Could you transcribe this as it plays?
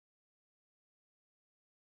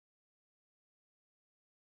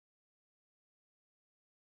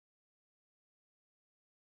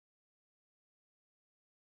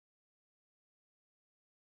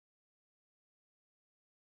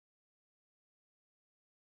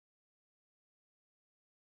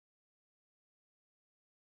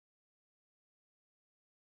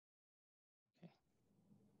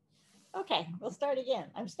Okay, we'll start again.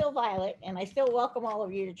 I'm still Violet, and I still welcome all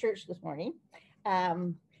of you to church this morning.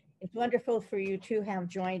 Um, it's wonderful for you to have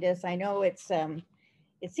joined us. I know it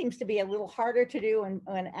seems to be a little harder to do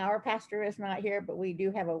when our pastor is not here, but we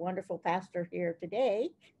do have a wonderful pastor here today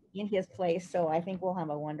in his place, so I think we'll have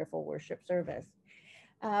a wonderful worship service.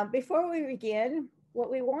 Before we begin,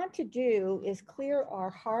 what we want to do is clear our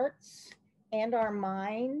hearts and our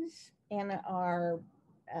minds and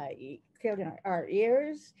clear our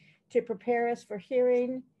ears to prepare us for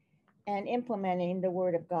hearing and implementing the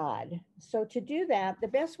Word of God. So, to do that, the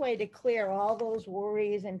best way to clear all those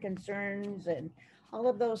worries and concerns and all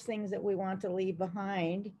of those things that we want to leave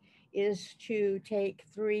behind is to take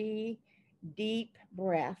 3 deep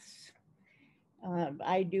breaths.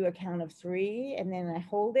 I do a count of 3 and then I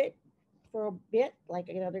hold it for a bit, like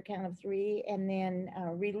another count of 3, and then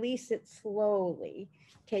release it slowly.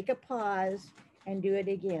 Take a pause and do it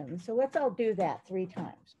again. So let's all do that 3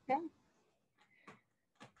 times. Okay.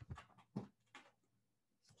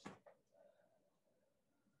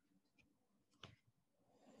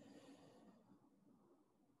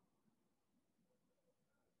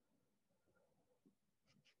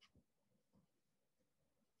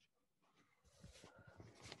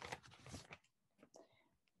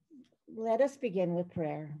 Let us begin with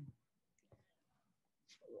prayer.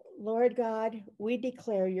 Lord God, we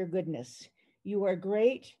declare your goodness. You are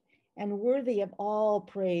great and worthy of all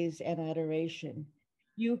praise and adoration.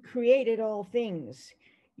 You created all things.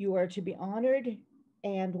 You are to be honored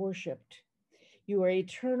and worshiped. You are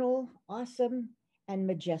eternal, awesome, and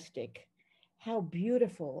majestic. How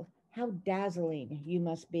beautiful, how dazzling you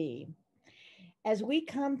must be. As we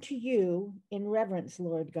come to you in reverence,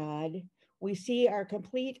 Lord God, we see our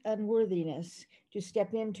complete unworthiness to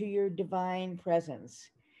step into your divine presence.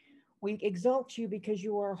 We exalt you because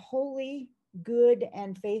you are holy, good,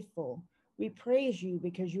 and faithful. We praise you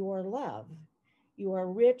because you are love. You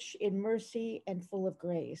are rich in mercy and full of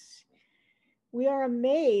grace. We are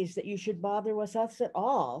amazed that you should bother with us at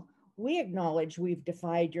all. We acknowledge we've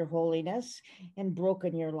defied your holiness and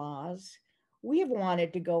broken your laws. We have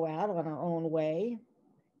wanted to go out on our own way.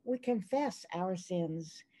 We confess our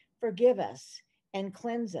sins. Forgive us and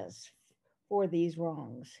cleanse us for these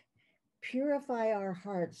wrongs. Purify our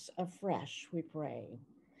hearts afresh, we pray.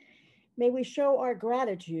 May we show our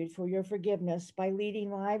gratitude for your forgiveness by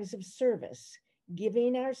leading lives of service,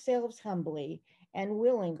 giving ourselves humbly and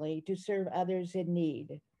willingly to serve others in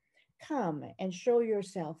need. Come and show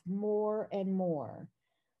yourself more and more.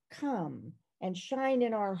 Come and shine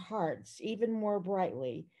in our hearts even more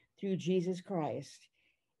brightly through Jesus Christ.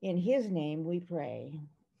 In his name we pray.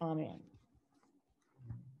 Amen.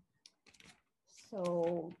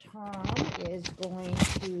 So Tom is going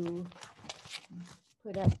to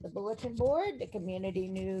put up the bulletin board, the community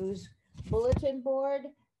news bulletin board.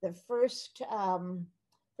 The first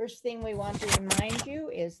thing we want to remind you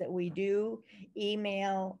is that we do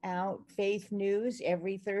email out faith news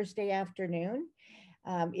every Thursday afternoon.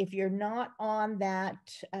 If you're not on that,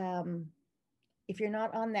 if you're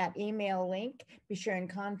not on that email link, be sure and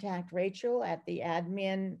contact Rachel at the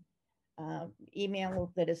admin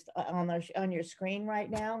email that is on your screen right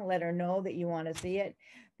now. Let her know that you want to see it.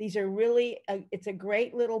 These are really, it's a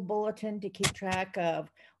great little bulletin to keep track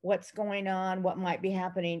of what's going on, what might be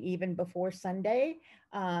happening even before Sunday,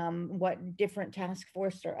 what different task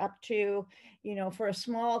forces are up to. You know, for a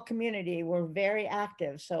small community, we're very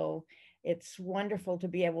active. So it's wonderful to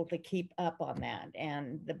be able to keep up on that.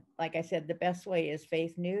 And like I said, the best way is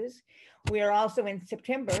Faith News. We are also in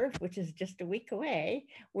September, which is just a week away.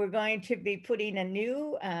 We're going to be putting a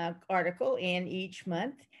new article in each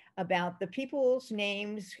month about the people's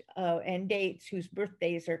names and dates whose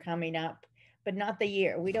birthdays are coming up, but not the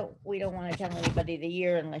year. We don't want to tell anybody the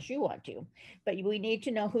year unless you want to, but we need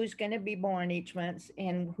to know who's going to be born each month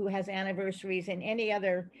and who has anniversaries and any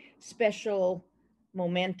other special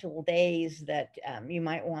momental days that you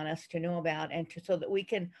might want us to know about, and so that we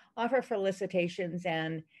can offer felicitations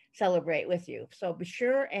and celebrate with you. So be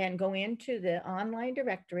sure and go into the online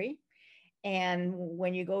directory, and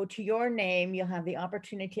when you go to your name, you'll have the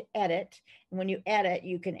opportunity to edit. And when you edit,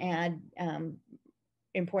 you can add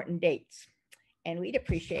important dates, and we'd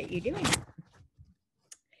appreciate you doing that.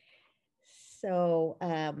 So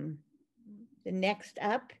the next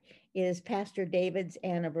up is Pastor David's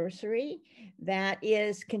anniversary. That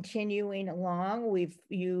is continuing along.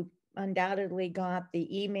 You undoubtedly got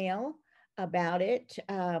the email about it.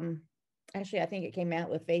 Actually, I think it came out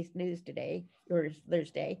with Faith News today or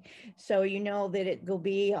Thursday. So you know that it will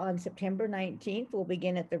be on September 19th. We'll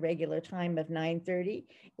begin at the regular time of 9:30.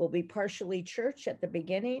 We'll be partially church at the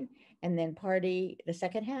beginning and then party the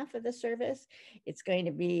second half of the service. It's going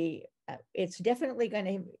to be it's definitely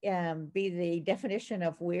going to be the definition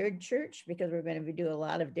of weird church, because we're going to do a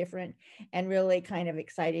lot of different and really kind of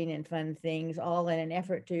exciting and fun things, all in an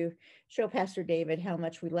effort to show Pastor David how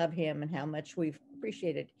much we love him and how much we've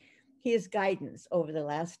appreciated his guidance over the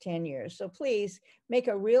last 10 years. So please make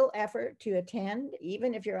a real effort to attend.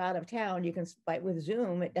 Even if you're out of town, you can fight with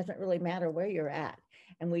Zoom. It doesn't really matter where you're at.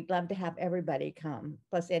 And we'd love to have everybody come,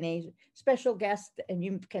 plus any special guests, and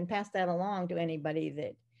you can pass that along to anybody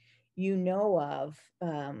that you know of,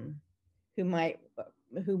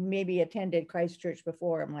 who maybe attended ChristChurch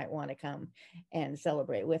before and might want to come and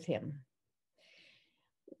celebrate with him.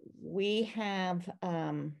 We have,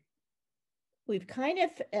 we've kind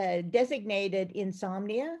of designated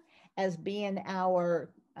Insomnia as being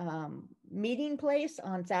our meeting place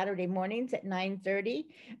on Saturday mornings at 9:30.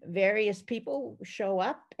 Various people show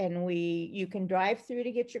up, and you can drive through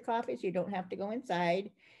to get your coffee, so you don't have to go inside.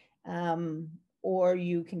 Or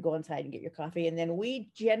you can go inside and get your coffee. And then we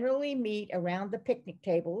generally meet around the picnic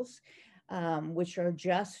tables, which are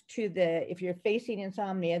just to the, if you're facing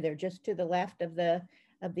Insomnia, they're just to the left of the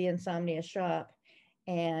Insomnia shop.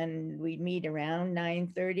 And we meet around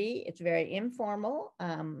 9:30. It's very informal.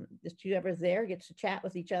 Just whoever's there gets to chat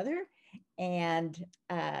with each other. And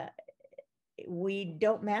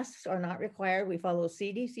masks are not required. We follow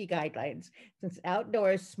CDC guidelines. Since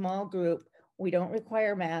outdoors, small group, we don't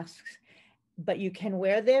require masks, but you can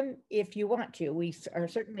wear them if you want to. We are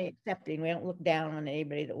certainly accepting. We don't look down on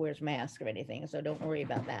anybody that wears masks or anything, so don't worry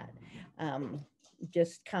about that.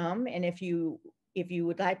 Just come, and if you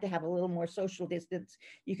would like to have a little more social distance,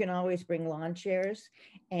 you can always bring lawn chairs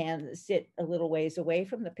and sit a little ways away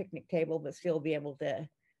from the picnic table, but still be able to,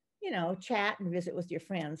 chat and visit with your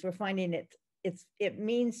friends. We're finding it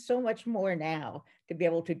means so much more now to be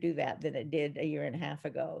able to do that than it did a year and a half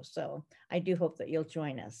ago. So I do hope that you'll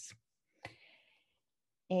join us.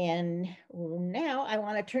 And now I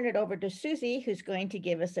want to turn it over to Susie, who's going to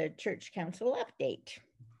give us a church council update.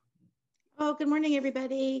 Oh, good morning,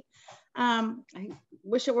 everybody. I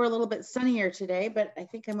wish it were a little bit sunnier today, but I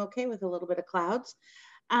think I'm okay with a little bit of clouds.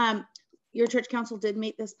 Your church council did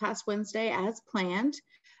meet this past Wednesday as planned.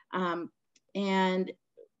 And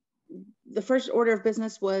the first order of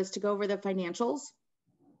business was to go over the financials.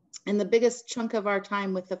 And the biggest chunk of our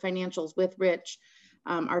time with the financials with Rich,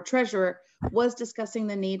 our treasurer, was discussing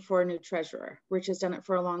the need for a new treasurer. Rich has done it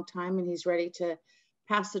for a long time, and he's ready to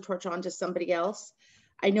pass the torch on to somebody else.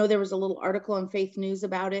 I know there was a little article in Faith News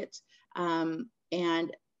about it,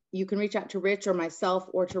 and you can reach out to Rich or myself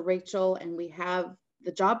or to Rachel, and we have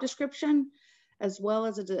the job description as well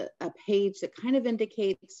as a page that kind of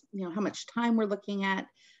indicates, how much time we're looking at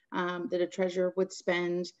that a treasurer would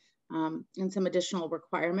spend, and some additional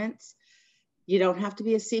requirements. You don't have to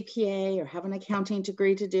be a CPA or have an accounting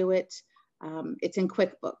degree to do it. It's in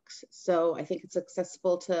QuickBooks, so I think it's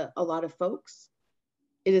accessible to a lot of folks.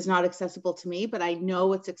 It is not accessible to me, but I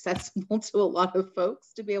know it's accessible to a lot of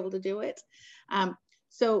folks to be able to do it.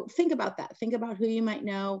 So think about that. Think about who you might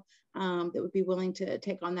know that would be willing to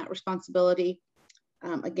take on that responsibility.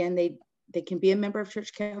 Again, they can be a member of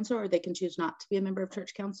church council, or they can choose not to be a member of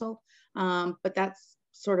church council. But that's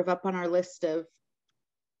sort of up on our list of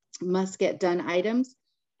must get done items.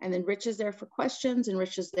 And then Rich is there for questions, and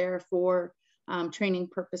Rich is there for training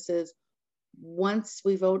purposes once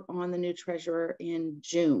we vote on the new treasurer in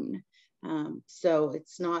June. So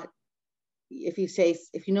it's not, if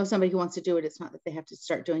you know somebody who wants to do it, it's not that they have to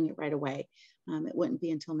start doing it right away. It wouldn't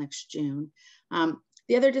be until next June.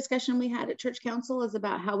 The other discussion we had at church council is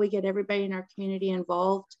about how we get everybody in our community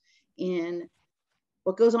involved in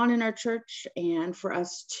what goes on in our church, and for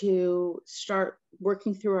us to start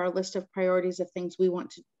working through our list of priorities of things we want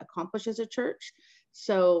to accomplish as a church.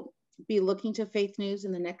 So be looking to Faith News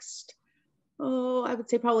in the next, I would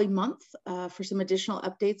say probably month for some additional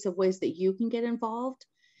updates of ways that you can get involved.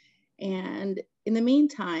 And in the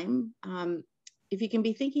meantime, if you can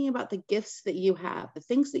be thinking about the gifts that you have, the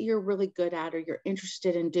things that you're really good at or you're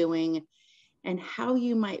interested in doing, and how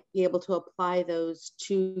you might be able to apply those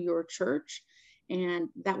to your church. And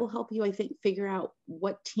that will help you, I think, figure out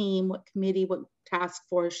what team, what committee, what task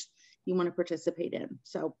force you want to participate in.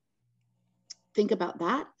 So think about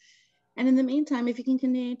that. And in the meantime, if you can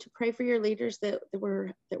continue to pray for your leaders that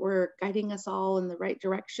were guiding us all in the right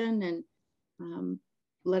direction, and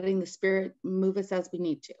letting the Spirit move us as we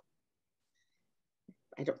need to.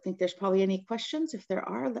 I don't think there's probably any questions. If there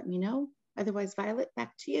are, let me know. Otherwise, Violet,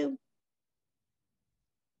 back to you.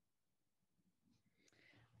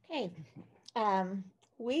 Okay.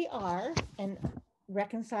 We are an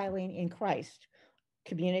Reconciling in Christ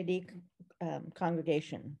community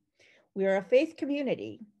congregation. We are a faith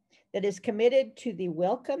community that is committed to the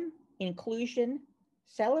welcome, inclusion,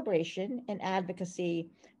 celebration, and advocacy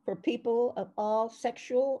for people of all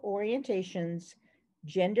sexual orientations,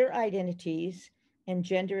 gender identities, and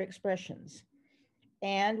gender expressions.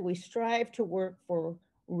 And we strive to work for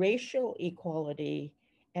racial equality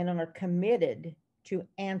and are committed to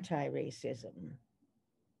anti-racism.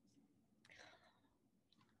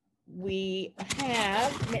 We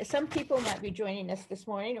have, some people might be joining us this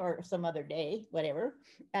morning or some other day, whatever,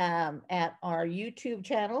 at our YouTube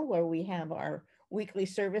channel where we have our weekly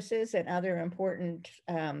services and other important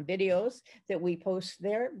videos that we post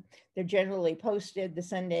there. They're generally posted the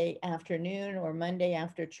Sunday afternoon or Monday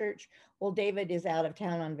after church. Well, David is out of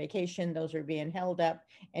town on vacation. Those are being held up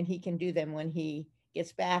and he can do them when he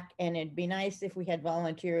gets back. And it'd be nice if we had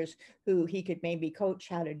volunteers who he could maybe coach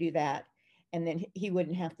how to do that. And then he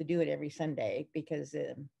wouldn't have to do it every Sunday because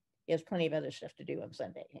he has plenty of other stuff to do on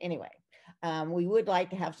Sunday. Anyway, we would like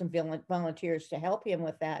to have some volunteers to help him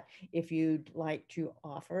with that. If you'd like to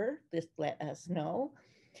offer, just let us know.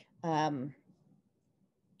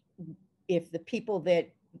 If the people that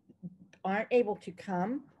aren't able to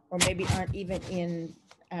come or maybe aren't even in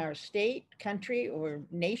our state, country, or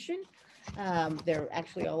nation, they're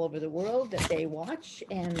actually all over the world that they watch,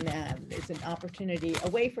 and it's an opportunity, a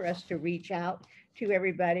way for us to reach out to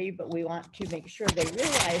everybody, but we want to make sure they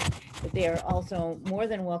realize that they are also more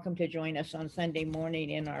than welcome to join us on Sunday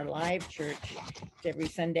morning in our live church. It's every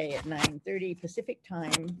Sunday at 9:30 Pacific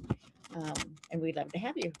time, and we'd love to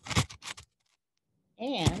have you.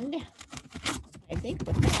 And I think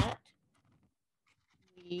with that,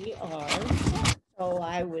 we are done. So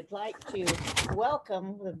I would like to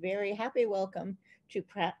welcome, a very happy welcome to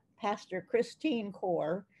Pastor Christine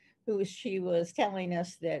Core, she was telling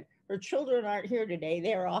us that her children aren't here today.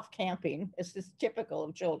 They're off camping. It's just typical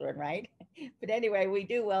of children, right? But anyway, we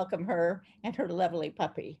do welcome her and her lovely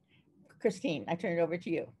puppy. Christine, I turn it over to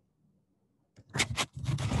you.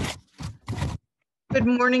 Good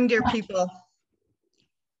morning, dear people.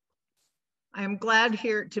 I am glad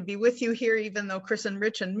to be with you here, even though Chris and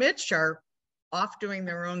Rich and Mitch are off doing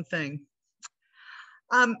their own thing.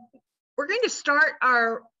 We're going to start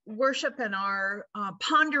our worship and our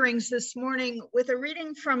ponderings this morning with a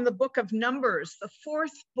reading from the book of Numbers, the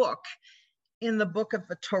fourth book in the book of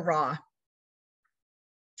the Torah.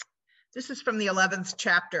 This is from the 11th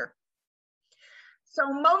chapter.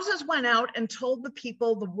 So Moses went out and told the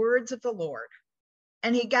people the words of the Lord,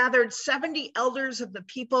 and he gathered 70 elders of the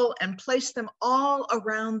people and placed them all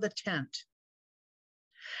around the tent.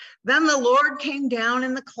 Then the Lord came down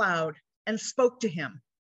in the cloud and spoke to him,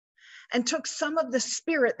 and took some of the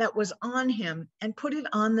spirit that was on him and put it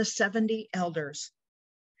on the 70 elders.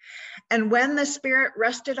 And when the spirit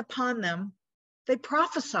rested upon them, they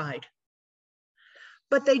prophesied,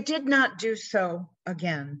 but they did not do so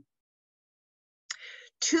again.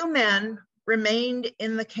 2 men remained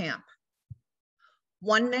in the camp,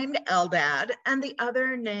 one named Eldad and the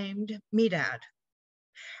other named Medad.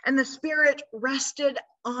 And the spirit rested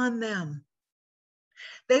on them.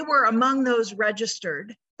 They were among those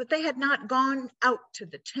registered, but they had not gone out to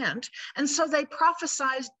the tent, and so they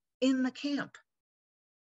prophesied in the camp.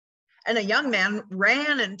 And a young man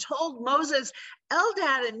ran and told Moses,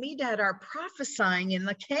 Eldad and Medad are prophesying in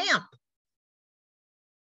the camp.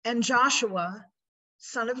 And Joshua,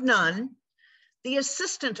 son of Nun, the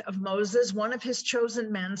assistant of Moses, one of his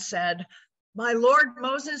chosen men, said, My Lord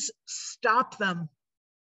Moses, stop them.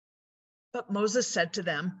 But Moses said to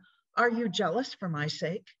them, Are you jealous for my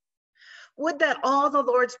sake? Would that all the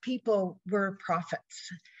Lord's people were prophets,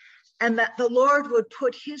 and that the Lord would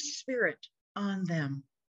put his spirit on them.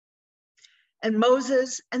 And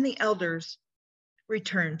Moses and the elders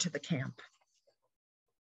returned to the camp.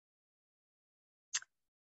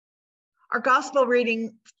 Our gospel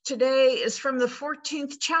reading today is from the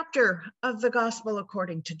 14th chapter of the Gospel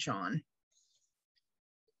according to John.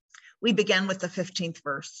 We begin with the 15th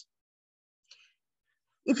verse.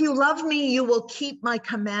 If you love me, you will keep my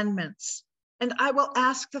commandments, and I will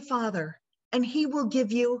ask the Father, and he will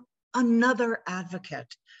give you another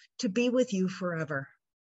advocate to be with you forever.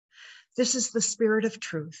 This is the Spirit of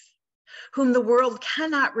truth, whom the world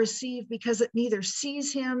cannot receive because it neither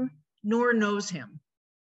sees him nor knows him.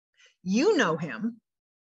 You know him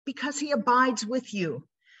because he abides with you,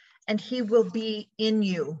 and he will be in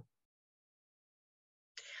you.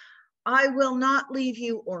 I will not leave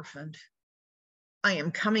you orphaned. I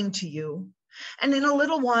am coming to you, and in a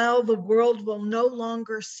little while the world will no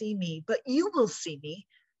longer see me, but you will see me.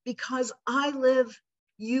 Because I live,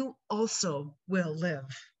 you also will live.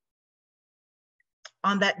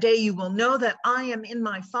 On that day you will know that I am in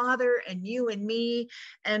my Father, and you in me,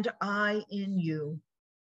 and I in you.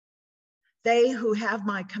 They who have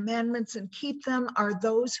my commandments and keep them are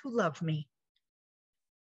those who love me.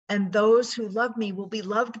 And those who love me will be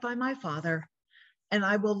loved by my Father, and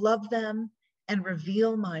I will love them and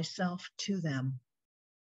reveal myself to them.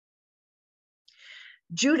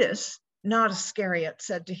 Judas, not Iscariot,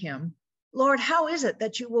 said to him, Lord, how is it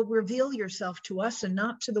that you will reveal yourself to us and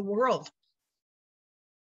not to the world?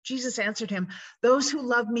 Jesus answered him, those who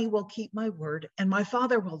love me will keep my word, and my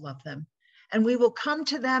Father will love them, and we will come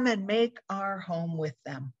to them and make our home with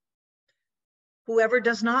them. Whoever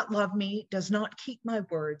does not love me does not keep my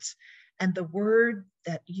words, and the word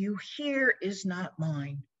that you hear is not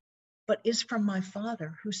mine, but is from my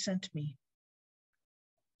Father who sent me.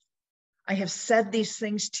 I have said these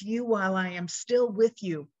things to you while I am still with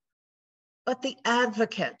you, but the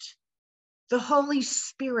advocate, the Holy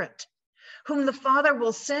Spirit, whom the Father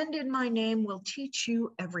will send in my name, will teach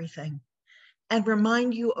you everything and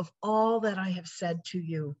remind you of all that I have said to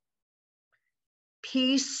you.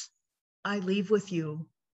 Peace I leave with you.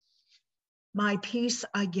 My peace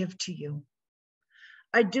I give to you.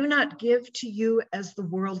 I do not give to you as the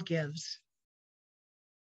world gives.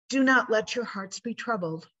 Do not let your hearts be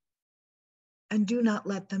troubled, and do not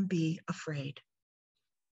let them be afraid.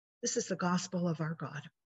 This is the gospel of our God.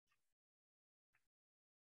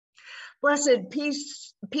 Blessed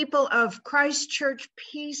peace, people of ChristChurch,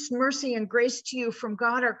 peace, mercy, and grace to you from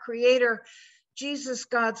God, our Creator, Jesus,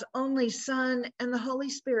 God's only Son, and the Holy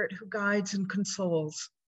Spirit who guides and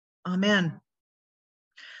consoles. Amen.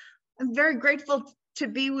 I'm very grateful to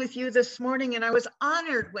be with you this morning, and I was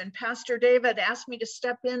honored when Pastor David asked me to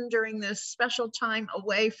step in during this special time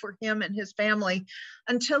away for him and his family,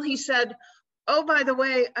 until he said, oh, by the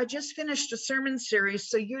way, I just finished a sermon series,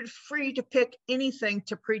 so you're free to pick anything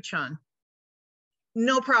to preach on.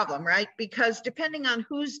 No problem, right? Because depending on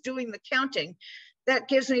who's doing the counting, that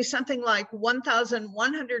gives me something like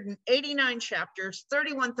 1,189 chapters,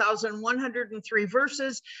 31,103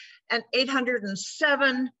 verses, and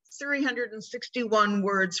 361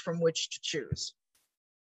 words from which to choose.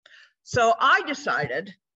 So I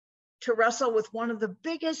decided to wrestle with one of the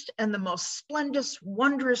biggest and the most splendid,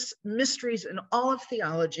 wondrous mysteries in all of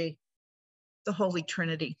theology, the Holy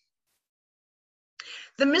Trinity.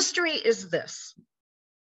 The mystery is this: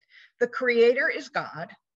 the Creator is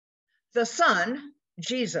God, the Son,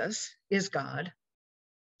 Jesus, is God,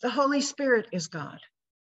 the Holy Spirit is God,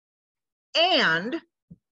 and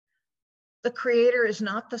the Creator is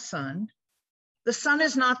not the Son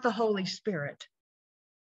is not the Holy Spirit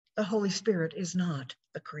is not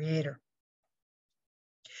the Creator.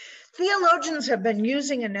 Theologians have been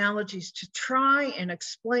using analogies to try and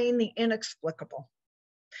explain the inexplicable.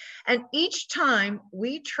 And each time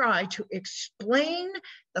we try to explain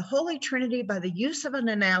the Holy Trinity by the use of an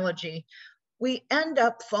analogy, we end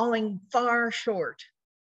up falling far short.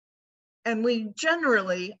 And we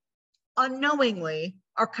generally, unknowingly,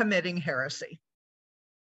 are committing heresy.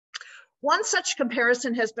 One such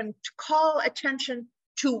comparison has been to call attention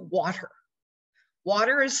to water.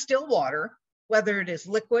 Water is still water, whether it is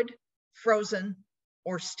liquid, frozen,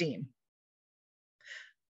 or steam.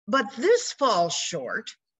 But this falls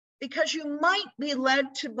short because you might be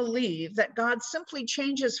led to believe that God simply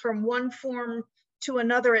changes from one form to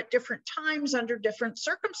another at different times under different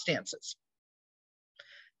circumstances.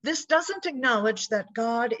 This doesn't acknowledge that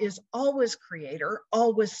God is always Creator,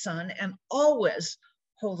 always Son, and always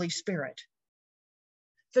Holy Spirit.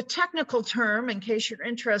 The technical term, in case you're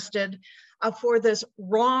interested, for this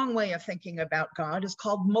wrong way of thinking about God is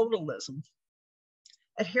called modalism.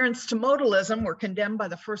 Adherents to modalism were condemned by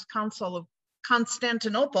the First Council of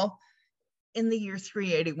Constantinople in the year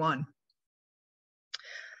 381.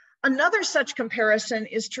 Another such comparison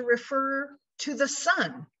is to refer to the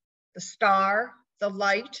sun, the star, the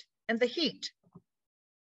light, and the heat.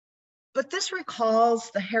 But this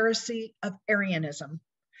recalls the heresy of Arianism,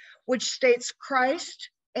 which states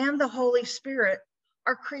Christ and the Holy Spirit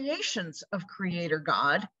are creations of Creator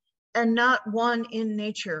God and not one in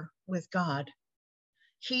nature with God.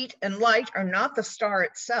 Heat and light are not the star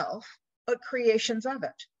itself, but creations of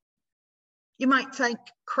it. You might think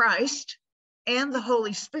Christ and the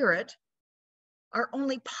Holy Spirit are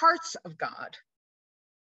only parts of God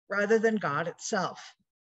rather than God itself.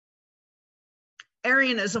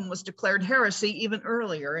 Arianism was declared heresy even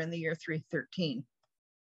earlier in the year 313.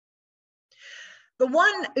 The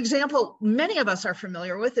one example many of us are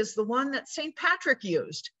familiar with is the one that St. Patrick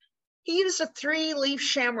used. He used a 3-leaf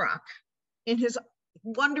shamrock in his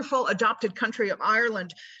wonderful adopted country of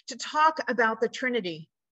Ireland to talk about the Trinity.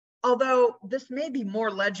 Although this may be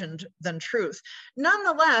more legend than truth,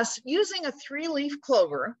 nonetheless, using a 3-leaf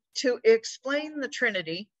clover to explain the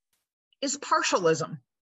Trinity is partialism,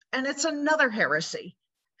 And it's another heresy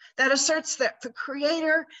that asserts that the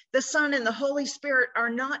Creator, the Son, and the Holy Spirit are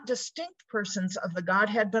not distinct persons of the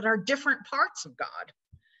Godhead, but are different parts of God,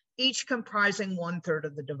 each comprising 1/3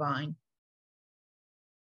 of the divine.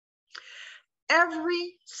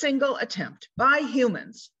 Every single attempt by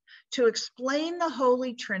humans to explain the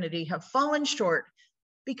Holy Trinity have fallen short,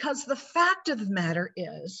 because the fact of the matter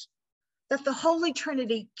is that the Holy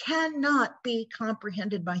Trinity cannot be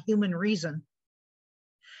comprehended by human reason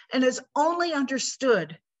and is only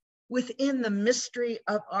understood within the mystery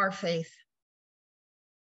of our faith.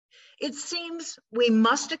 It seems we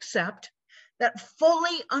must accept that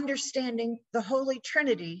fully understanding the Holy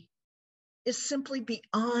Trinity is simply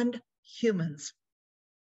beyond humans.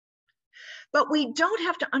 But we don't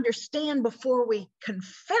have to understand before we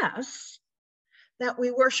confess that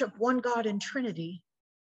we worship one God in Trinity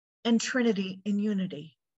and Trinity in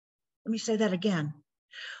unity. Let me say that again.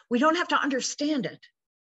 We don't have to understand it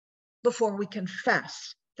before we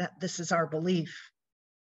confess that this is our belief.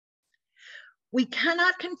 We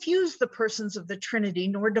cannot confuse the persons of the Trinity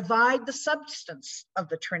nor divide the substance of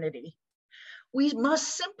the Trinity. We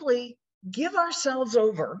must simply give ourselves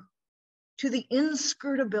over to the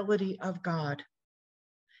inscrutability of God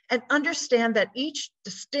and understand that each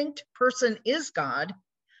distinct person is God,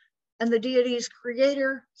 and the deities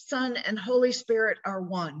Creator, Son, and Holy Spirit are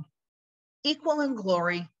one, equal in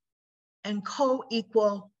glory and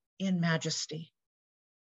co-equal in majesty.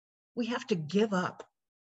 We have to give up.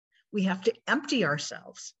 We have to empty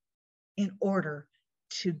ourselves in order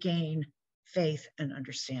to gain faith and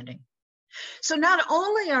understanding. So not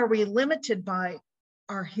only are we limited by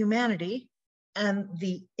our humanity and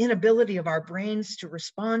the inability of our brains to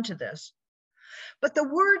respond to this, but the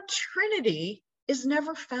word Trinity is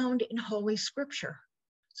never found in Holy Scripture.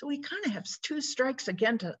 So we kind of have two strikes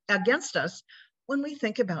against us when we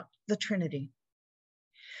think about the Trinity.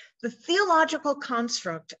 The theological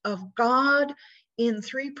construct of God in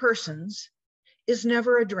 3 persons is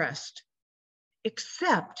never addressed,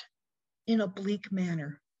 except in a bleak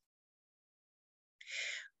manner.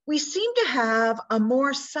 We seem to have a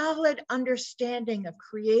more solid understanding of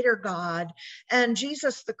Creator God and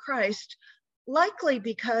Jesus the Christ, likely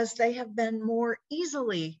because they have been more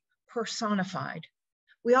easily personified.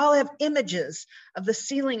 We all have images of the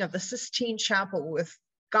ceiling of the Sistine Chapel with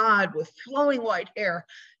God with flowing white hair,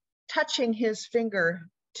 touching his finger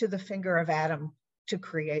to the finger of Adam to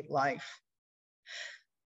create life.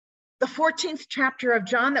 The 14th chapter of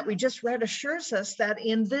John that we just read assures us that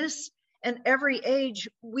in this and every age,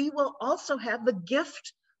 we will also have the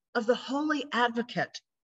gift of the Holy Advocate,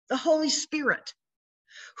 the Holy Spirit,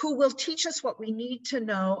 who will teach us what we need to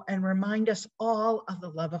know and remind us all of the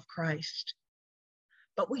love of Christ.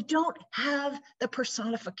 But we don't have the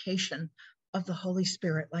personification of the Holy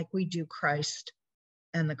Spirit like we do Christ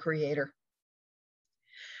and the Creator.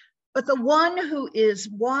 But the one who is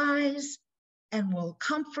wise and will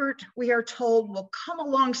comfort, we are told, will come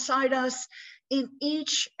alongside us in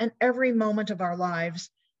each and every moment of our lives,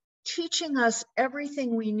 teaching us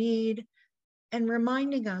everything we need and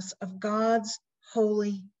reminding us of God's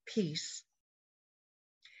holy peace.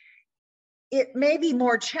 It may be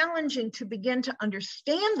more challenging to begin to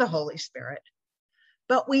understand the Holy Spirit,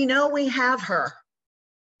 but we know we have her,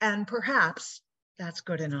 and perhaps that's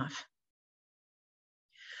good enough.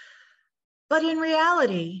 But in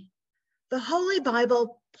reality, the Holy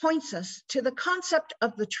Bible points us to the concept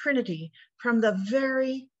of the Trinity from the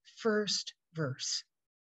very first verse.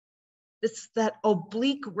 It's that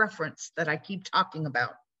oblique reference that I keep talking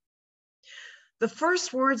about. The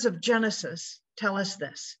first words of Genesis tell us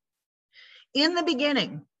this: in the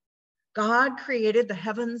beginning, God created the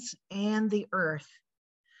heavens and the earth,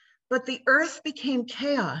 but the earth became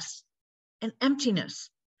chaos and emptiness,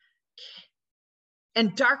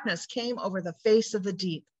 and darkness came over the face of the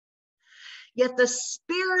deep. Yet the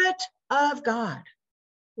Spirit of God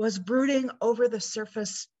was brooding over the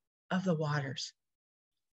surface of the waters.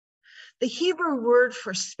 The Hebrew word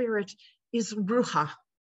for spirit is ruha,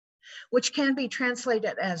 which can be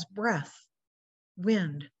translated as breath,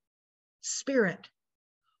 wind, spirit,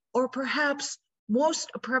 or perhaps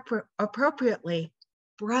most appropriately,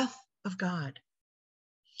 breath of God.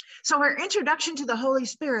 So our introduction to the Holy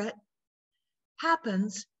Spirit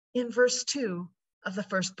happens in verse 2 of the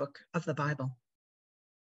first book of the Bible.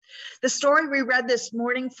 The story we read this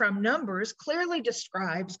morning from Numbers clearly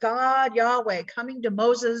describes God, Yahweh, coming to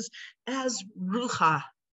Moses as Ruha,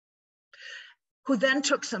 who then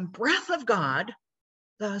took some breath of God,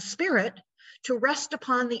 the Spirit, to rest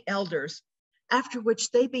upon the elders, after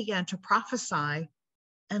which they began to prophesy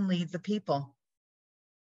and lead the people.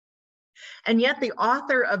 And yet the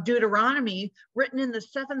author of Deuteronomy, written in the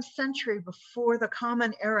 7th century before the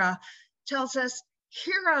Common Era, tells us,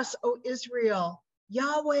 "Hear us, O Israel,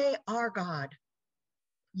 Yahweh our God.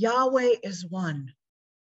 Yahweh is one."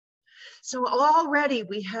 So already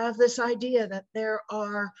we have this idea that there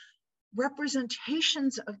are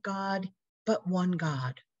representations of God, but one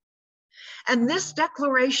God. And this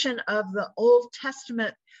declaration of the Old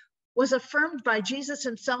Testament was affirmed by Jesus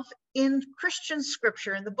himself in Christian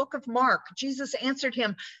scripture. In the book of Mark, Jesus answered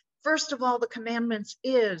him, "First of all, the commandments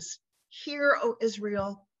is, hear, O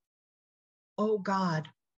Israel, O God,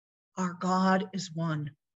 our God is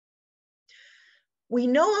one." We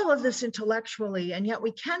know all of this intellectually, and yet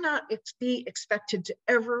we cannot be expected to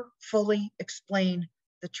ever fully explain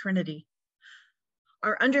the Trinity.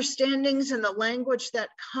 Our understandings and the language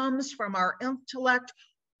that comes from our intellect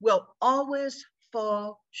will always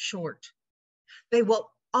fall short. They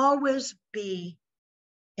will always be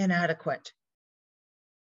inadequate.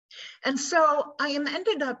 And so I am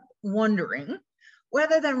ended up wondering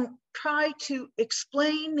whether than try to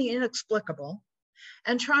explain the inexplicable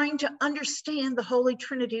and trying to understand the Holy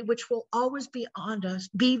Trinity, which will always be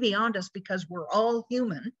beyond us because we're all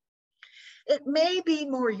human, it may be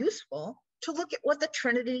more useful to look at what the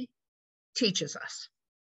Trinity teaches us.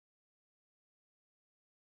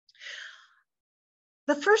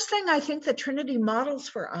 The first thing I think the Trinity models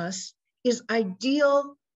for us is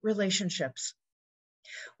ideal relationships.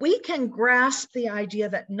 We can grasp the idea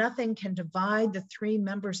that nothing can divide the three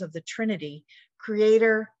members of the Trinity,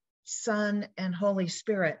 Creator, Son, and Holy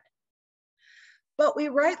Spirit. But we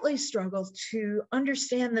rightly struggle to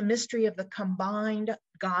understand the mystery of the combined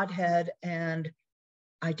Godhead and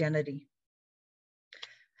identity.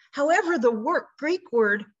 However, the Greek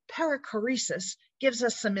word perichoresis gives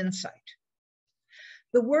us some insight.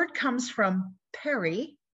 The word comes from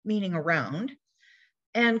peri, meaning around,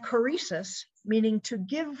 and choresis, meaning to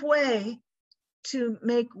give way, to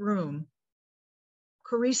make room.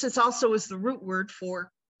 Choresis also is the root word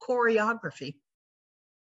for choreography.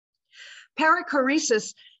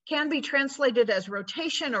 Perichoresis can be translated as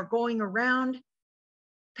rotation or going around.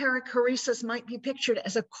 Perichoresis might be pictured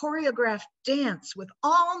as a choreographed dance with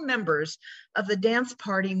all members of the dance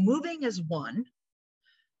party moving as one,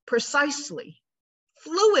 precisely,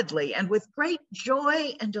 fluidly, and with great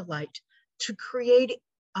joy and delight to create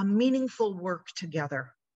a meaningful work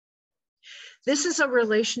together. This is a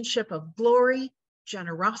relationship of glory,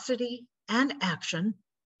 generosity, and action,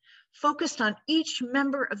 focused on each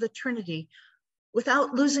member of the Trinity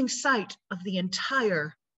without losing sight of the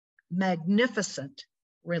entire magnificent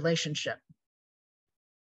relationship.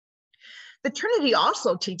 The Trinity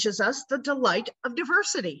also teaches us the delight of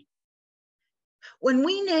diversity. When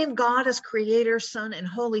we name God as Creator, Son, and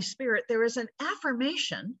Holy Spirit, there is an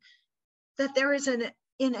affirmation that there is an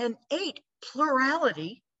innate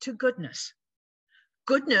plurality to goodness.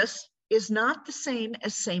 Goodness is not the same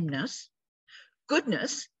as sameness.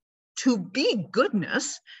 Goodness, to be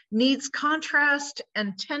goodness, needs contrast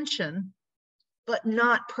and tension, but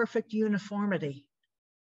not perfect uniformity.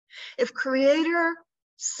 If Creator,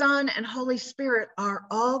 Son, and Holy Spirit are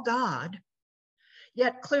all God,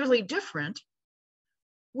 yet clearly different,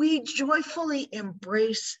 we joyfully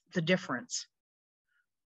embrace the difference.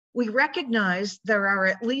 We recognize there are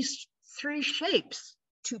at least 3 shapes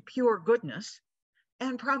to pure goodness,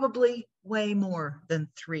 and probably way more than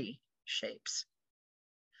 3 shapes.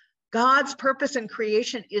 God's purpose in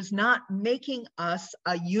creation is not making us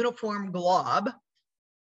a uniform glob,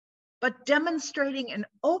 but demonstrating an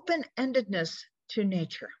open-endedness to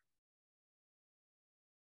nature.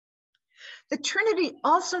 The Trinity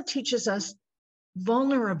also teaches us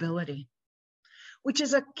vulnerability, which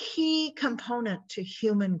is a key component to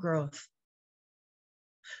human growth.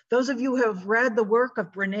 Those of you who have read the work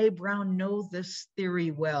of Brené Brown know this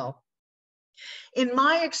theory well. In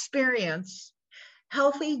my experience,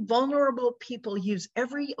 healthy, vulnerable people use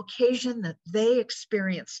every occasion that they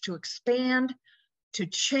experience to expand, to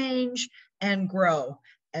change, and grow,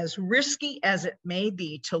 as risky as it may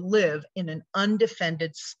be to live in an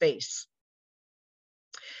undefended space.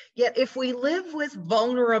 Yet if we live with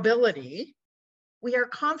vulnerability, we are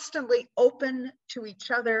constantly open to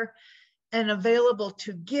each other and available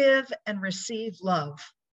to give and receive love.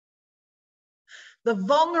 The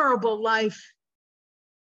vulnerable life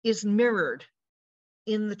is mirrored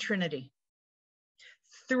in the Trinity.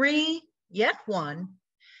 3, yet one,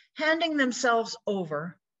 handing themselves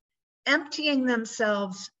over, emptying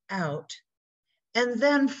themselves out, and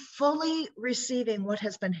then fully receiving what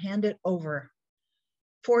has been handed over.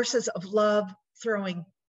 Forces of love flowing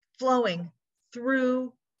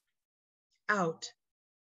through, out,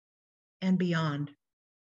 and beyond.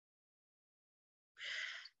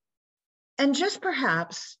 And just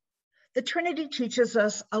perhaps the Trinity teaches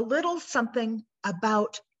us a little something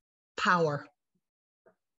about power.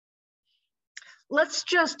 Let's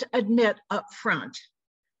just admit up front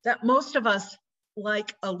that most of us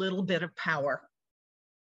like a little bit of power.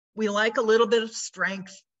 We like a little bit of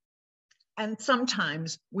strength, and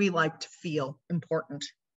sometimes we like to feel important.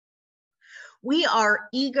 We are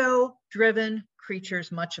ego-driven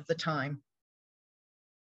creatures much of the time.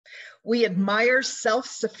 We admire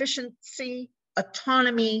self-sufficiency,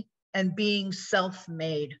 autonomy, and being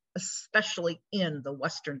self-made, especially in the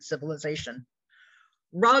Western civilization.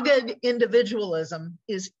 Rugged individualism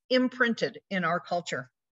is imprinted in our culture.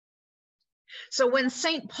 So when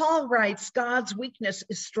St. Paul writes, God's weakness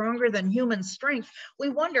is stronger than human strength, we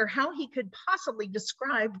wonder how he could possibly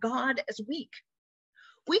describe God as weak.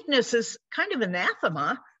 Weakness is kind of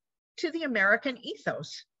anathema to the American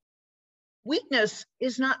ethos. Weakness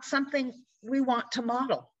is not something we want to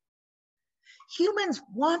model. Humans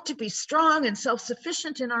want to be strong and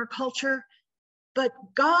self-sufficient in our culture, but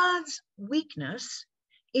God's weakness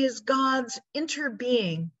is God's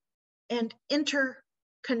interbeing and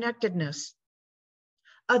interconnectedness,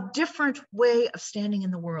 a different way of standing in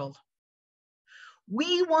the world.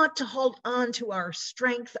 We want to hold on to our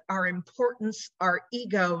strength, our importance, our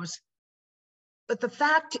egos. But the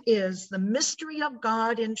fact is, the mystery of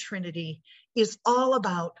God in Trinity is all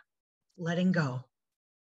about letting go.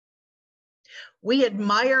 We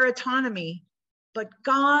admire autonomy, but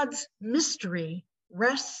God's mystery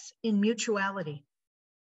rests in mutuality.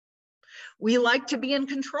 We like to be in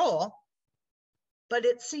control, but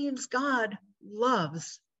it seems God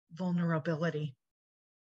loves vulnerability.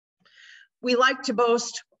 We like to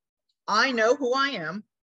boast, I know who I am,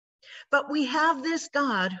 but we have this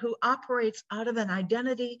God who operates out of an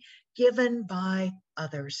identity given by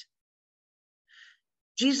others.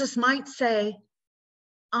 Jesus might say,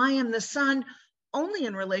 I am the Son only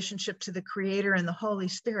in relationship to the Creator and the Holy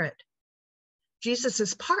Spirit.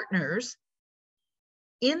 Jesus's partners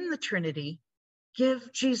in the Trinity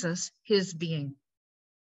give Jesus his being.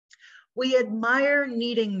 We admire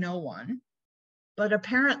needing no one, but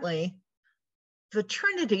apparently the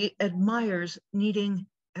Trinity admires needing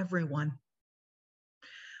everyone.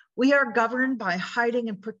 We are governed by hiding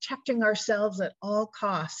and protecting ourselves at all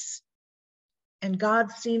costs, and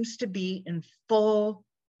God seems to be in full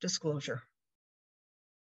disclosure.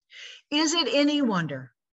 Is it any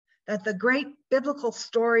wonder that the great biblical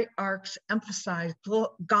story arcs emphasize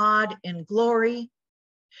God in glory,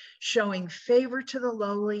 showing favor to the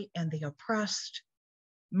lowly and the oppressed,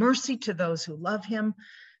 mercy to those who love him,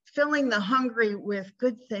 filling the hungry with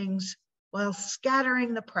good things while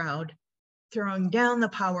scattering the proud, throwing down the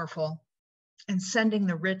powerful, and sending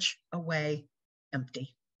the rich away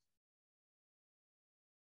empty?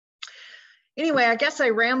 Anyway, I guess I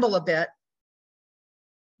ramble a bit,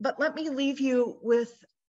 but let me leave you with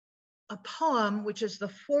a poem, which is the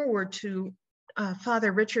foreword to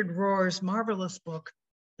Father Richard Rohr's marvelous book,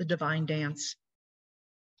 The Divine Dance.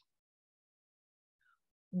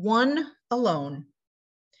 One alone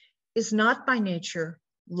is not by nature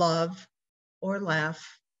love or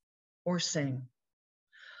laugh or sing.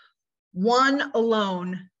 One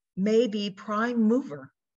alone may be prime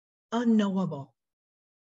mover, unknowable,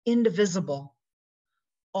 indivisible,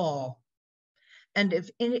 all. And if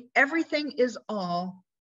everything is all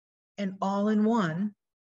and all in one,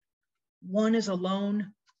 one is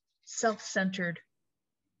alone, self-centered,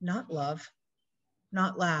 not love,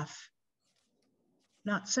 not laugh,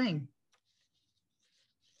 not sing.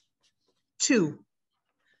 Two,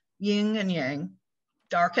 yin and yang,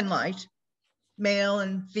 dark and light, male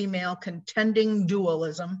and female contending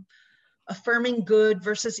dualism, affirming good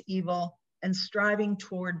versus evil, and striving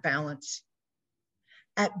toward balance.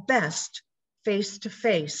 At best, face to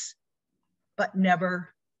face, but never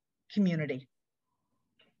community.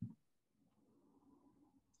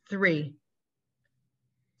 Three,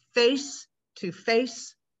 face to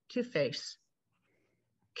face to face.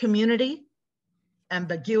 Community,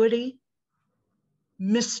 ambiguity,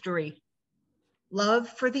 mystery, love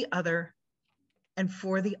for the other and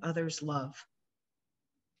for the other's love.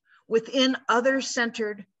 Within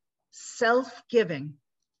other-centered, self-giving,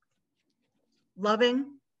 loving,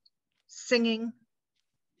 singing,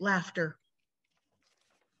 laughter,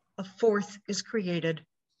 a fourth is created,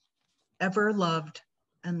 ever loved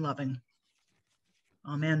and loving.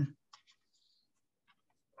 Amen.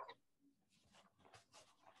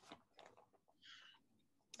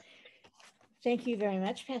 Thank you very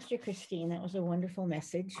much, Pastor Christine. That was a wonderful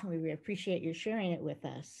message. We appreciate your sharing it with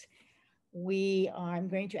us. I'm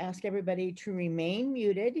going to ask everybody to remain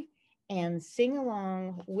muted and sing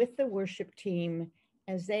along with the worship team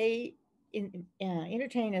as they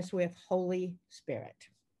entertain us with Holy Spirit.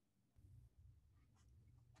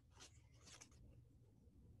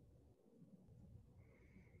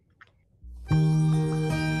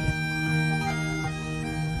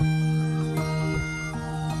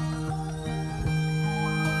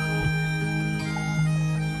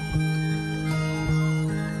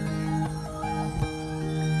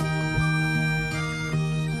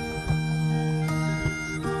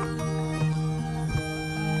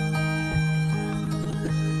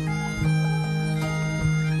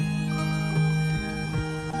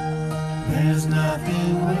 There's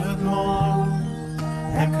nothing worth more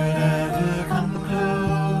that could ever come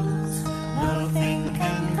close. Nothing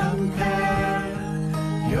can compare.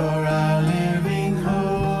 You're our living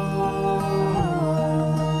hope.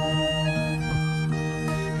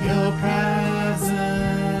 Your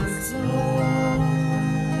presence, Lord.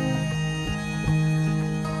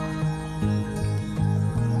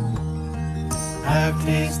 I've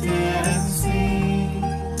tasted and seen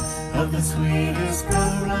of the sweetest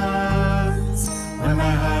of loves, when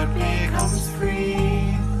my heart becomes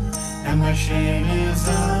free and my shame is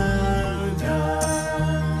undone.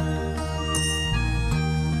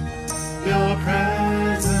 Your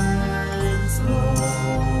presence, Lord.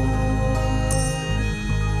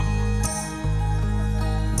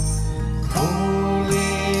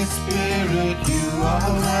 Holy Spirit, you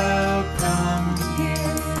are welcome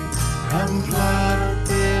here. Come flood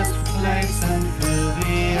this place and fill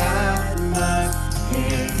the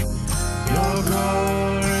atmosphere. Your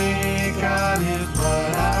glory, God, is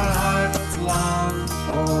what our hearts long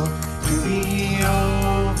for, to be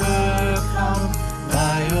overcome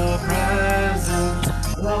by your presence,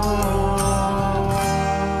 Lord.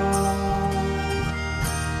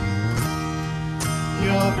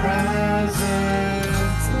 Your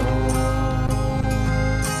presence, Lord.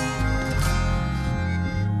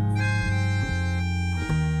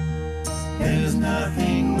 There's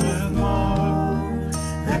nothing worth more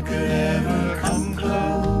that could ever come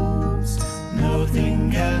close.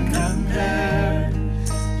 Nothing can compare.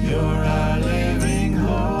 You're our living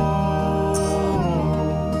hope.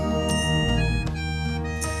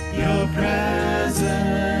 Your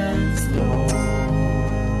presence, Lord.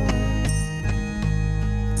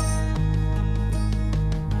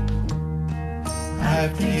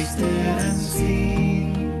 I've tasted and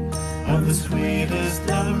seen of the sweetest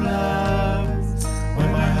of loves,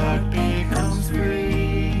 when my heart becomes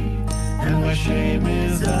free and my shame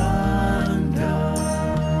is undone.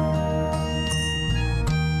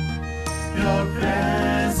 Your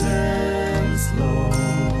presence, Lord.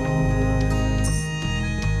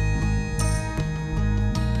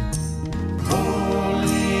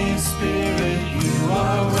 Holy Spirit, you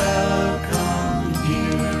are welcome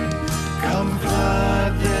here. Come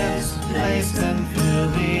flood this place and fill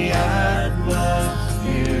the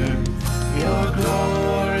atmosphere. Your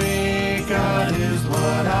glory, God, is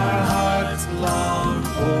what our hearts long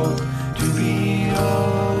for, to be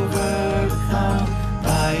overcome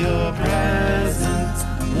by your presence,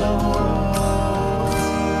 Lord.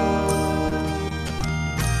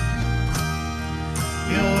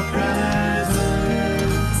 Your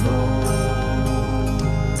presence,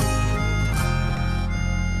 Lord.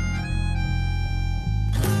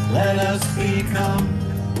 Let us become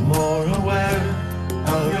more aware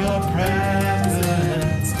of your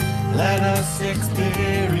presence. Let us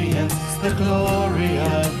experience the glory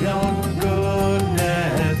of your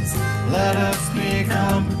goodness. Let us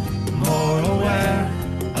become more aware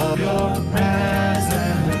of your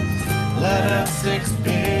presence. Let us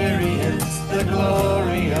experience the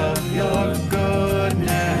glory of your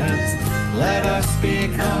goodness. Let us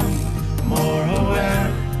become more aware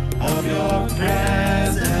of your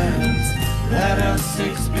presence. Let us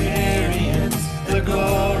experience the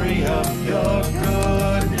glory of your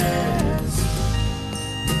goodness.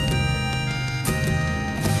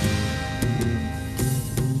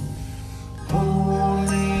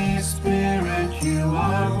 Holy Spirit, you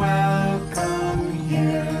are welcome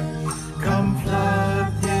here. Come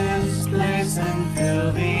flood this place and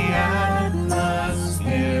fill the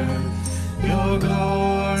atmosphere. Your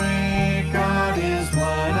glory, God, is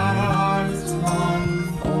what our hearts long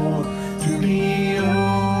for, to be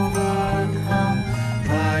overcome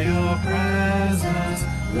by your presence,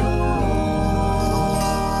 Lord.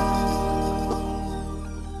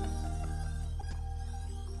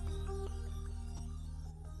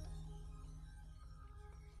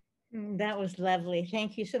 That was lovely.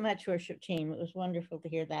 Thank you so much, worship team. It was wonderful to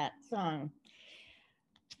hear that song.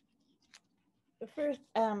 But first,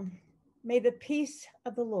 may the peace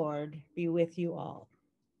of the Lord be with you all.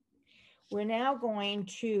 We're now going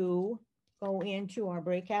to go into our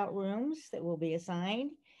breakout rooms that will be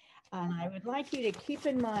assigned. And I would like you to keep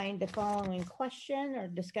in mind the following question, or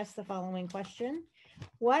discuss the following question.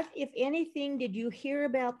 What, if anything, did you hear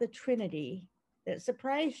about the Trinity that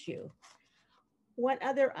surprised you? What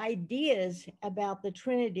other ideas about the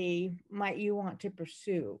Trinity might you want to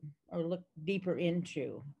pursue or look deeper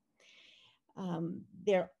into?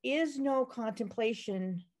 There is no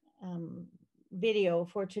contemplation video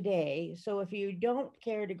for today. So if you don't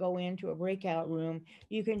care to go into a breakout room,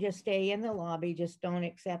 you can just stay in the lobby. Just don't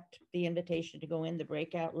accept the invitation to go in the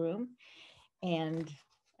breakout room. And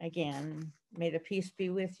again, may the peace be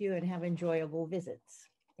with you and have enjoyable visits.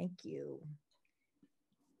 Thank you.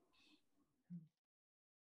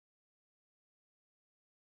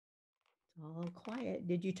 It's all quiet.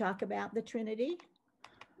 Did you talk about the Trinity?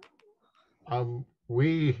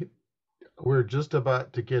 We're just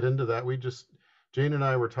about to get into that. Jane and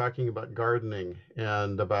I were talking about gardening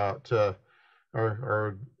and about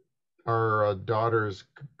our daughters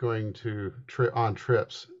going to on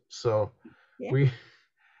trips. So yeah.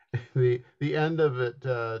 The end of it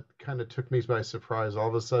kind of took me by surprise. All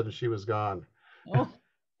of a sudden, she was gone. Oh,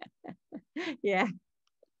 yeah,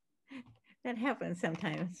 that happens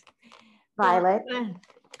sometimes. Violet,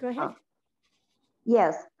 go ahead.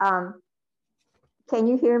 Yes. Can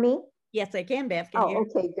you hear me? Yes, I can, Beth. Can you hear?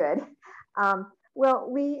 Okay, good. Well,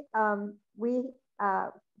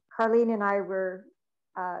 Carlene and I were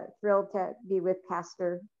thrilled to be with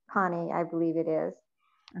Pastor Connie, I believe it is.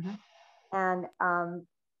 And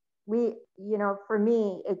for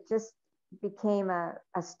me, it just became a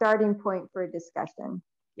starting point for a discussion.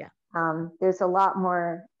 Yeah. There's a lot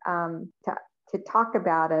more to talk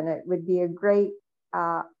about, and it would be a great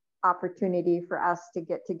opportunity for us to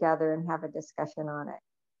get together and have a discussion on it.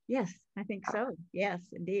 Yes, I think so. Yes,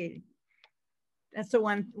 indeed. That's a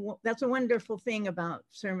wonderful thing about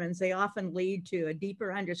sermons. They often lead to a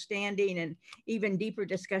deeper understanding and even deeper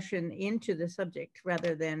discussion into the subject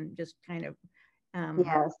rather than just kind of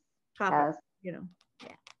yes. topic, Yeah.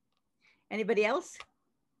 Anybody else?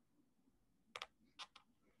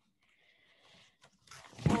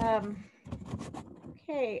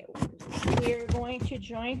 Okay, we're going to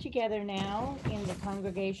join together now in the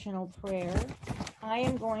congregational prayer. I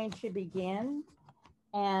am going to begin,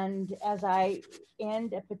 and as I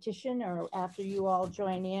end a petition, or after you all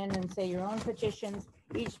join in and say your own petitions,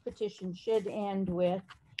 each petition should end with,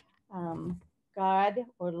 God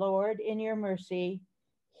or Lord, in your mercy,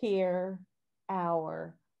 hear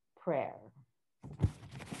our prayer.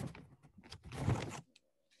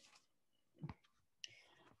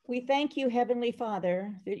 We thank you, Heavenly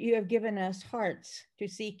Father, that you have given us hearts to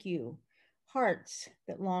seek you, hearts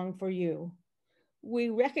that long for you. We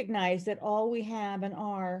recognize that all we have and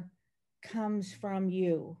are comes from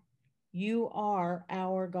you. You are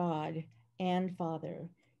our God and Father.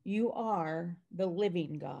 You are the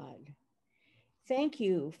living God. Thank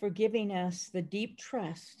you for giving us the deep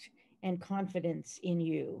trust and confidence in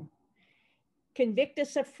you. Convict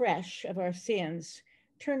us afresh of our sins.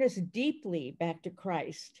 Turn us deeply back to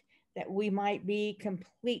Christ, that we might be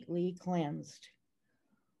completely cleansed.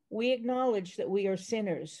 We acknowledge that we are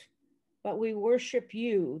sinners, but we worship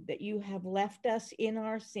you that you have left us in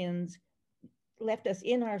our sins,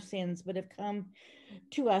 but have come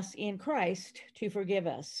to us in Christ to forgive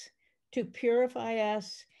us, to purify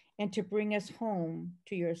us, and to bring us home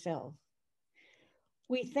to yourself.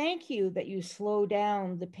 We thank you that you slow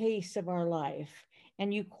down the pace of our life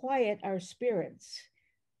and you quiet our spirits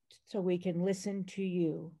so we can listen to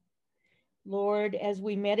you. Lord, as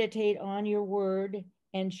we meditate on your word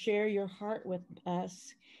and share your heart with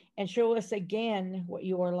us and show us again what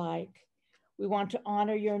you are like, we want to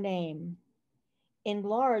honor your name.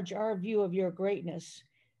 Enlarge our view of your greatness.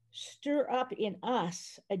 Stir up in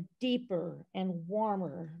us a deeper and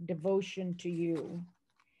warmer devotion to you.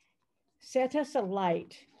 Set us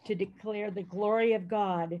alight to declare the glory of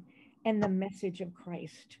God and the message of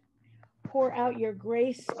Christ. Pour out your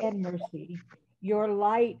grace and mercy, your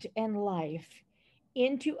light and life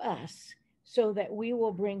into us so that we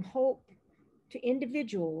will bring hope to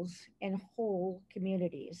individuals and whole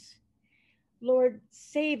communities. Lord,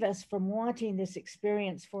 save us from wanting this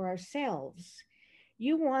experience for ourselves.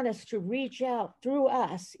 You want us to reach out through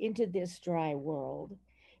us into this dry world.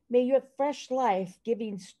 May your fresh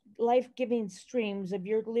life-giving streams of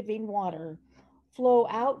your living water flow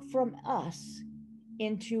out from us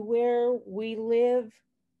into where we live,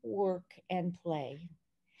 work, and play.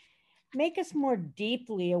 Make us more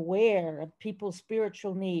deeply aware of people's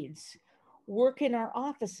spiritual needs. Work in our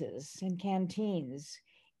offices and canteens,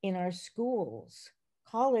 in our schools,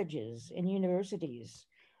 colleges, and universities.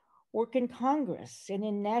 work in Congress and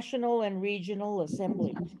in national and regional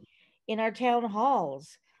assemblies, in our town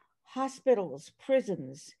halls, hospitals,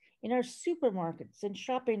 prisons, in our supermarkets and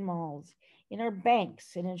shopping malls, in our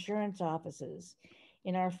banks and insurance offices,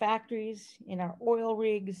 in our factories, in our oil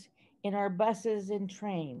rigs, in our buses and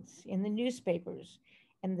trains, in the newspapers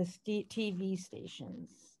and the TV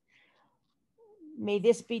stations. May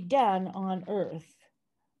this be done on earth.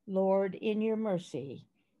 Lord, in your mercy,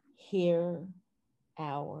 hear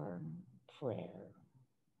our prayer.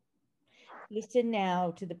 Listen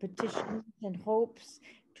now to the petitions and hopes,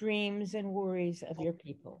 dreams, and worries of your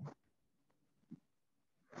people.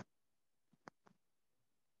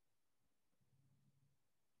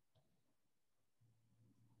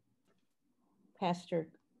 Pastor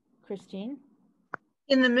Christine.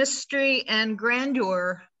 In the mystery and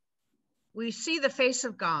grandeur, we see the face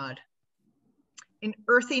of God. In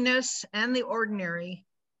earthiness and the ordinary,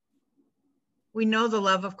 we know the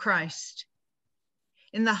love of Christ.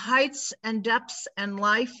 In the heights and depths and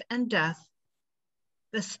life and death,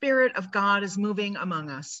 the Spirit of God is moving among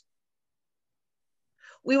us.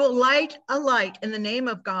 We will light a light in the name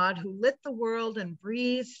of God who lit the world and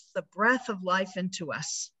breathed the breath of life into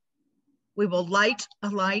us. We will light a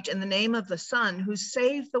light in the name of the Son who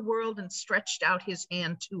saved the world and stretched out his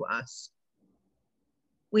hand to us.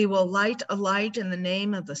 We will light a light in the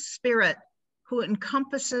name of the Spirit who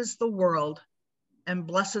encompasses the world and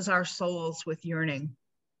blesses our souls with yearning.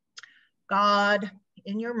 God,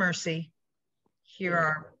 in your mercy, hear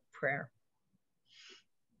our prayer.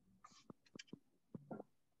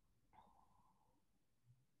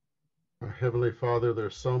 Our Heavenly Father,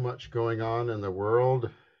 there's so much going on in the world,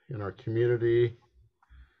 in our community,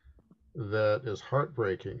 that is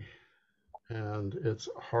heartbreaking. And it's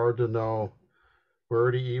hard to know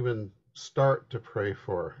where to even start to pray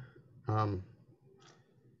for.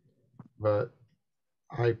 But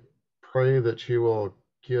I pray that you will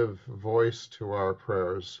give voice to our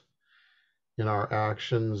prayers in our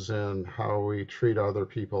actions and how we treat other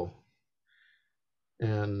people,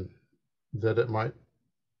 and that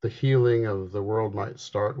the healing of the world might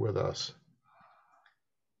start with us.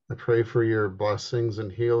 I pray for your blessings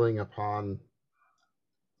and healing upon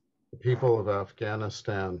the people of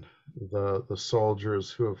Afghanistan, the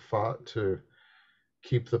soldiers who have fought to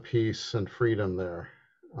keep the peace and freedom there.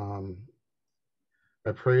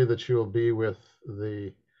 I pray that you will be with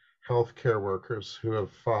the healthcare workers who have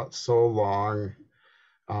fought so long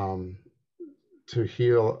to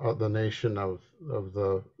heal the nation of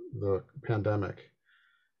the pandemic,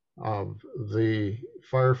 of the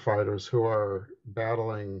firefighters who are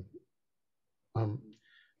battling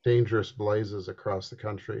dangerous blazes across the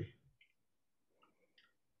country,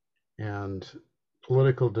 and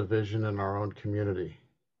political division in our own community.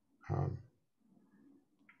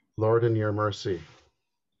 Lord, in your mercy,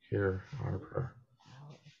 hear our prayer.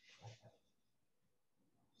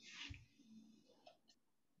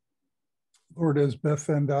 Lord, as Beth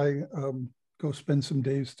and I go spend some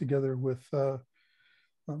days together with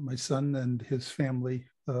my son and his family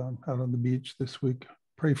out on the beach this week,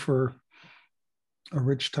 pray for a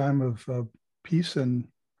rich time of peace and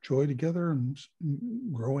joy together, and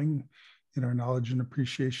growing in our knowledge and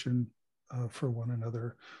appreciation for one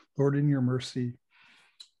another. Lord, in your mercy,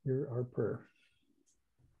 hear our prayer.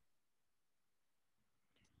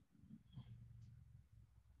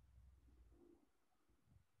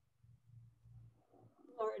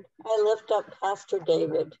 Lord, I lift up Pastor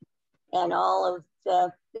David and all of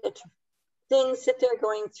the things that they're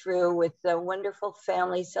going through with the wonderful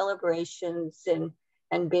family celebrations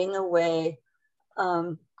and being away.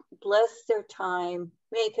 Bless their time,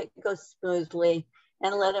 make it go smoothly,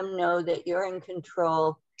 and let them know that you're in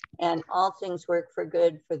control and all things work for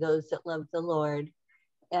good for those that love the Lord.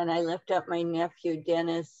 And I lift up my nephew,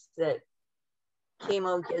 Dennis, that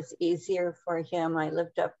chemo gets easier for him. I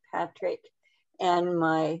lift up Patrick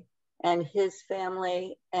and his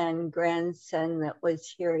family and grandson that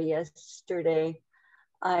was here yesterday.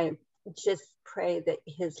 I just pray that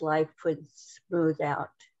his life would smooth out.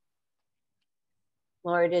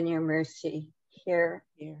 Lord, in your mercy, hear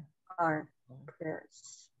our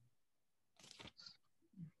prayers.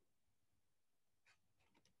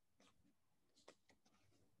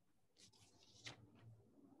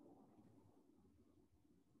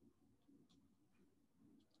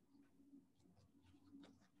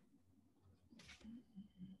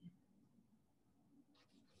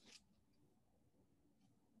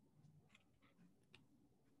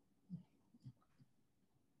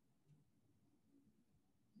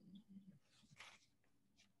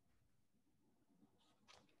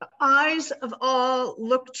 The eyes of all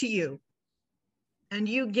look to you. and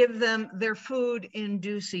you give them their food in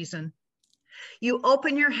due season. You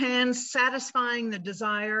open your hands, satisfying the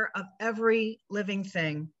desire of every living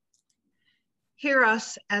thing. Hear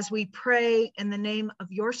us as we pray in the name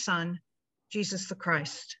of your Son, Jesus the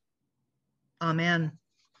Christ. Amen.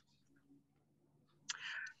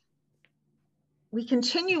 We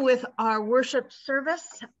continue with our worship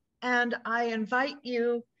service, and I invite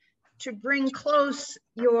you to bring close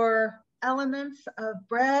your elements of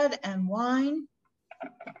bread and wine,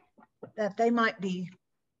 that they might be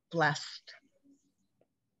blessed.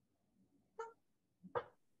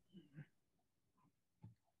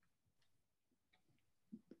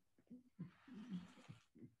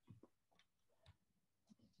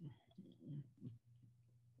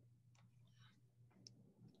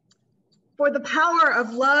 For the power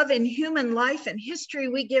of love in human life and history,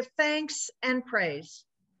 we give thanks and praise.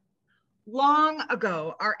 Long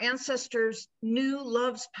ago, our ancestors knew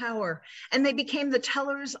love's power, and they became the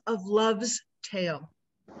tellers of love's tale.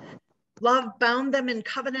 Love bound them in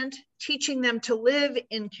covenant, teaching them to live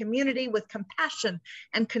in community with compassion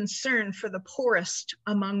and concern for the poorest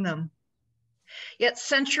among them. Yet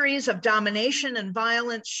centuries of domination and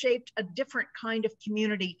violence shaped a different kind of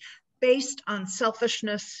community based on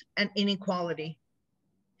selfishness and inequality.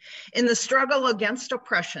 In the struggle against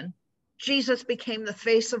oppression, Jesus became the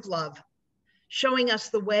face of love, showing us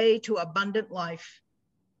the way to abundant life.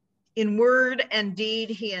 In word and deed,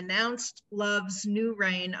 he announced love's new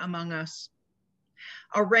reign among us,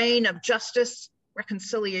 a reign of justice,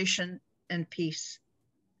 reconciliation, and peace.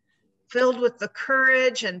 Filled with the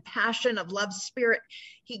courage and passion of love's spirit,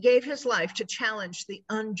 he gave his life to challenge the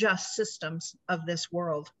unjust systems of this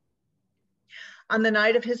world. On the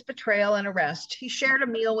night of his betrayal and arrest, he shared a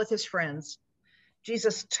meal with his friends.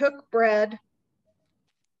 Jesus took bread,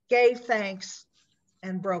 gave thanks,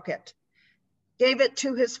 and broke it. Gave it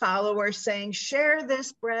to his followers, saying, "Share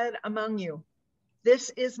this bread among you. This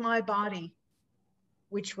is my body,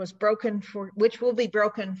 which will be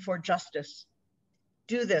broken for justice.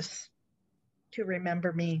 Do this to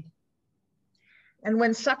remember me." And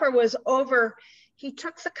when supper was over, he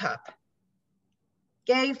took the cup,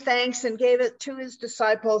 gave thanks, and gave it to his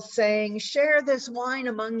disciples, saying, "Share this wine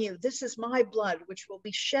among you. This is my blood, which will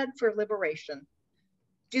be shed for liberation.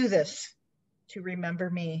 Do this to remember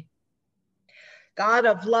me." God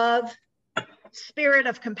of love, Spirit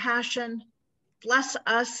of compassion, bless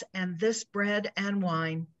us and this bread and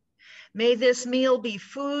wine. May this meal be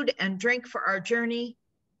food and drink for our journey,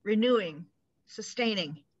 renewing,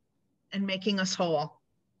 sustaining, and making us whole.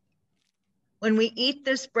 When we eat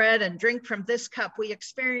this bread and drink from this cup, we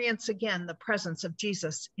experience again the presence of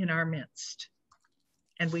Jesus in our midst.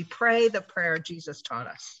 And we pray the prayer Jesus taught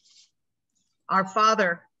us. Our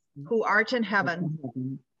Father, who art in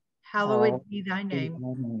heaven, hallowed be thy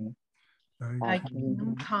name. Thy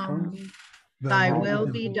kingdom come, thy will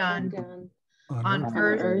be done on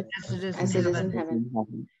earth as it is in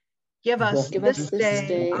heaven. Give us this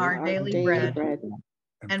day our daily bread,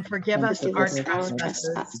 and forgive us our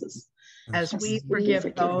trespasses, as we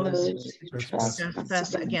forgive those who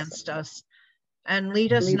trespass against us. And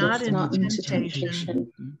lead us not into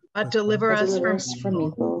temptation, but deliver us from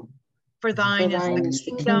evil. For thine is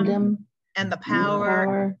the kingdom, and the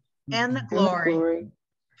power, and the glory,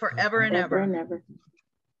 forever and ever.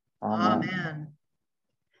 Amen.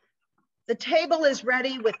 The table is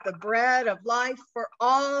ready with the bread of life for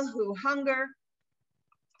all who hunger,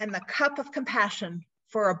 and the cup of compassion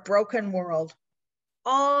for a broken world.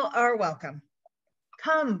 All are welcome.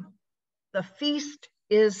 Come, the feast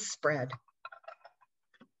is spread.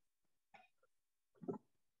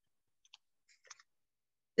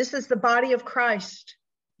 This is the body of Christ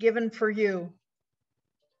given for you.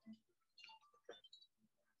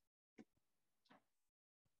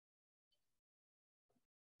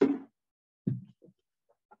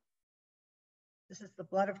 This is the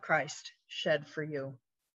blood of Christ shed for you.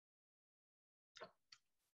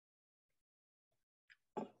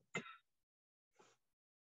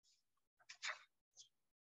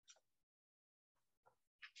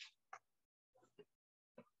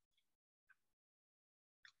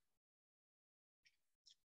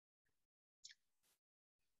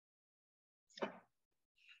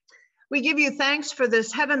 We give you thanks for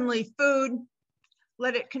this heavenly food.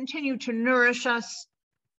 Let it continue to nourish us,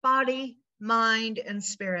 body, mind, and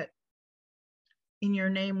spirit. In your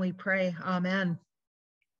name we pray, amen.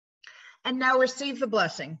 And now receive the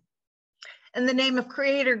blessing. In the name of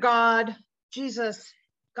Creator God, Jesus,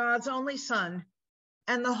 God's only Son,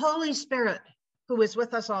 and the Holy Spirit, who is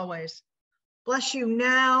with us always, bless you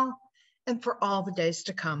now and for all the days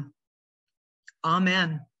to come.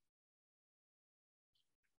 Amen.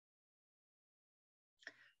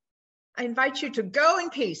 I invite you to go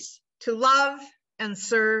in peace, to love and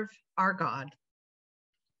serve our God.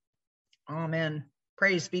 Amen.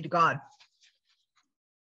 Praise be to God.